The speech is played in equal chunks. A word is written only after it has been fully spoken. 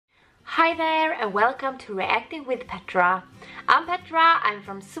Hi there and welcome to Reacting with Petra. I'm Petra, I'm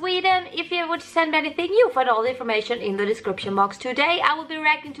from Sweden. If you would send me anything, you'll find all the information in the description box. Today I will be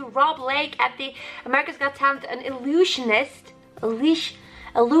reacting to Rob Lake at the America's Got Talent, an illusionist.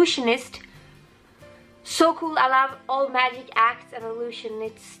 Illusionist. So cool, I love all magic acts and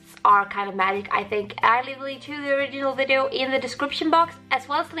illusionists are kind of magic, I think. I leave a link to the original video in the description box, as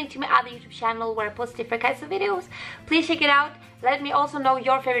well as a link to my other YouTube channel where I post different kinds of videos. Please check it out. Let me also know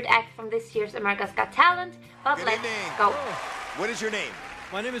your favorite act from this year's America's Got Talent. But Good let's evening. go. What is your name?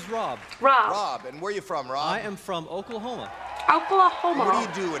 My name is Rob. Rob, and where are you from, Rob? I am from Oklahoma. Oklahoma. What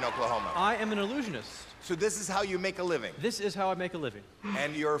do you do in Oklahoma? I am an illusionist. So this is how you make a living? This is how I make a living.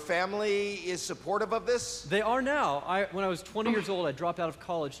 And your family is supportive of this? They are now. When I was 20 years old, I dropped out of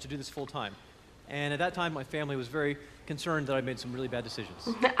college to do this full time. And at that time, my family was very concerned that I made some really bad decisions.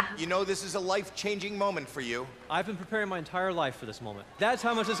 You know, this is a life-changing moment for you. I've been preparing my entire life for this moment. That's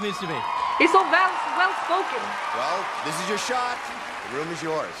how much this means to me. He's so well spoken. Well, this is your shot. The room is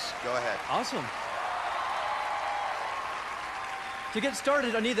yours. Go ahead. Awesome. To get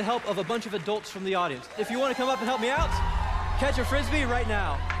started, I need the help of a bunch of adults from the audience. If you want to come up and help me out, catch a Frisbee right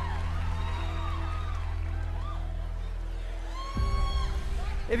now.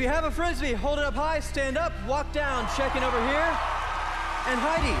 If you have a Frisbee, hold it up high, stand up, walk down, check in over here. And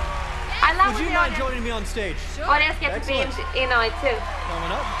Heidi, I love would you mind joining me on stage? Sure. Audience get to be in on it too.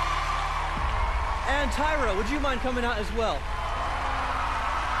 Coming up. And Tyra, would you mind coming out as well?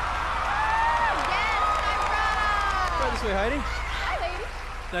 Yes, Tyra! Right this way, Heidi. Hi, lady.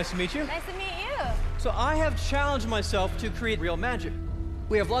 Nice to meet you. Nice to meet you. So I have challenged myself to create real magic.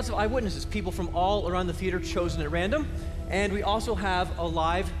 We have lots of eyewitnesses, people from all around the theater chosen at random, and we also have a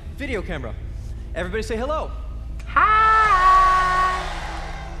live video camera. Everybody say hello. Hi!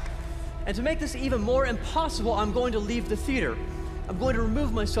 And to make this even more impossible, I'm going to leave the theater. I'm going to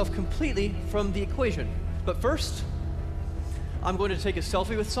remove myself completely from the equation. But first, I'm going to take a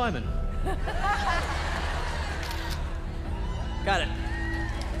selfie with Simon. Got it.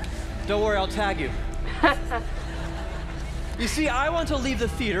 Don't worry, I'll tag you. You see, I want to leave the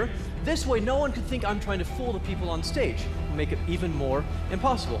theater. This way, no one can think I'm trying to fool the people on stage, make it even more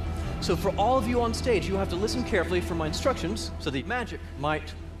impossible. So for all of you on stage, you have to listen carefully for my instructions so the magic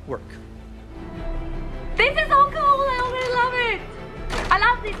might work. This is so cool, I already love it. I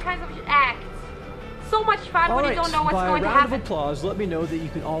love these kinds of acts. So much fun when you don't know what's going to happen. By a round of applause, let me know that you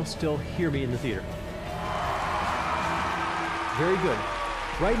can all still hear me in the theater. Very good.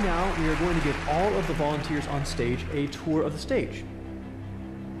 Right now, we are going to give all of the volunteers on stage a tour of the stage.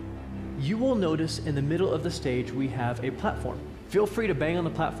 You will notice in the middle of the stage we have a platform. Feel free to bang on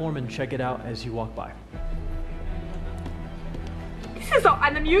the platform and check it out as you walk by. This is so,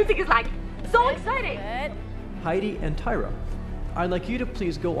 and the music is like so exciting. Good. Heidi and Tyra, I'd like you to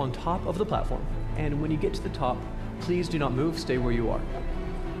please go on top of the platform. And when you get to the top, please do not move, stay where you are.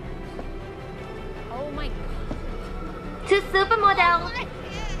 Oh my God. To supermodel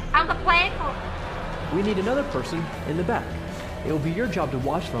on the platform. We need another person in the back. It will be your job to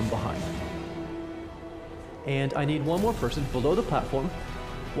watch from behind. And I need one more person below the platform,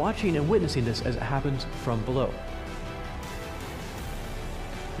 watching and witnessing this as it happens from below.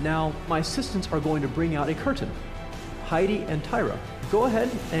 Now, my assistants are going to bring out a curtain. Heidi and Tyra, go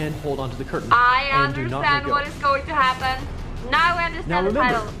ahead and hold onto the curtain. I and do not let understand go. what is going to happen. Now I understand Now the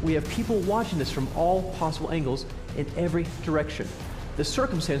remember, title. we have people watching this from all possible angles in every direction. The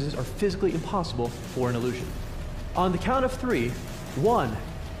circumstances are physically impossible for an illusion. On the count of 3, 1,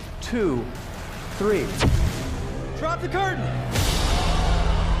 2, 3. Drop the curtain!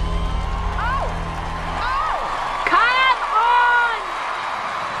 Oh! Come on!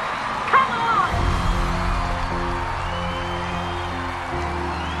 Come on!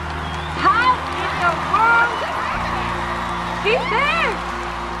 How in the world? He's there!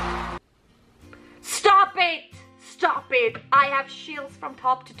 Stop it! Stop it! I have chills from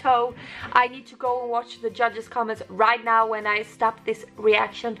top to toe. I need to go and watch the judges' comments right now when I stop this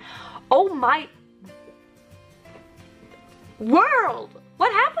reaction. Oh my world!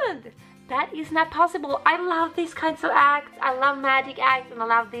 What happened? That is not possible. I love these kinds of acts. I love magic acts, and I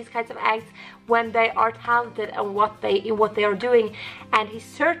love these kinds of acts when they are talented and what they are doing. And he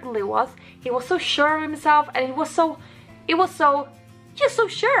certainly was. He was so sure of himself, and it was so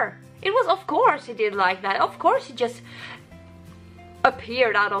sure. It was, of course he did like that. Of course he just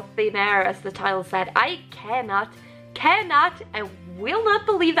appeared out of thin air, as the title said. I cannot, and will not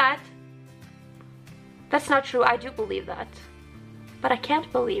believe that. That's not true. I do believe that. But I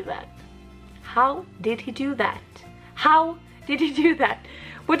can't believe that. How did he do that? How did he do that?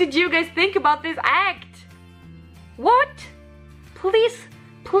 What did you guys think about this act? What? Please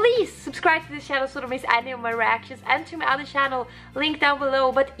Please subscribe to this channel so you don't miss any of my reactions, and to my other channel, link down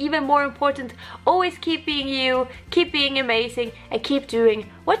below. But even more important, always keep being you, keep being amazing, and keep doing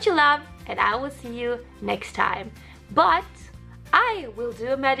what you love, and I will see you next time. But I will do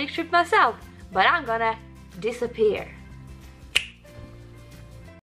a magic trick myself, but I'm gonna disappear.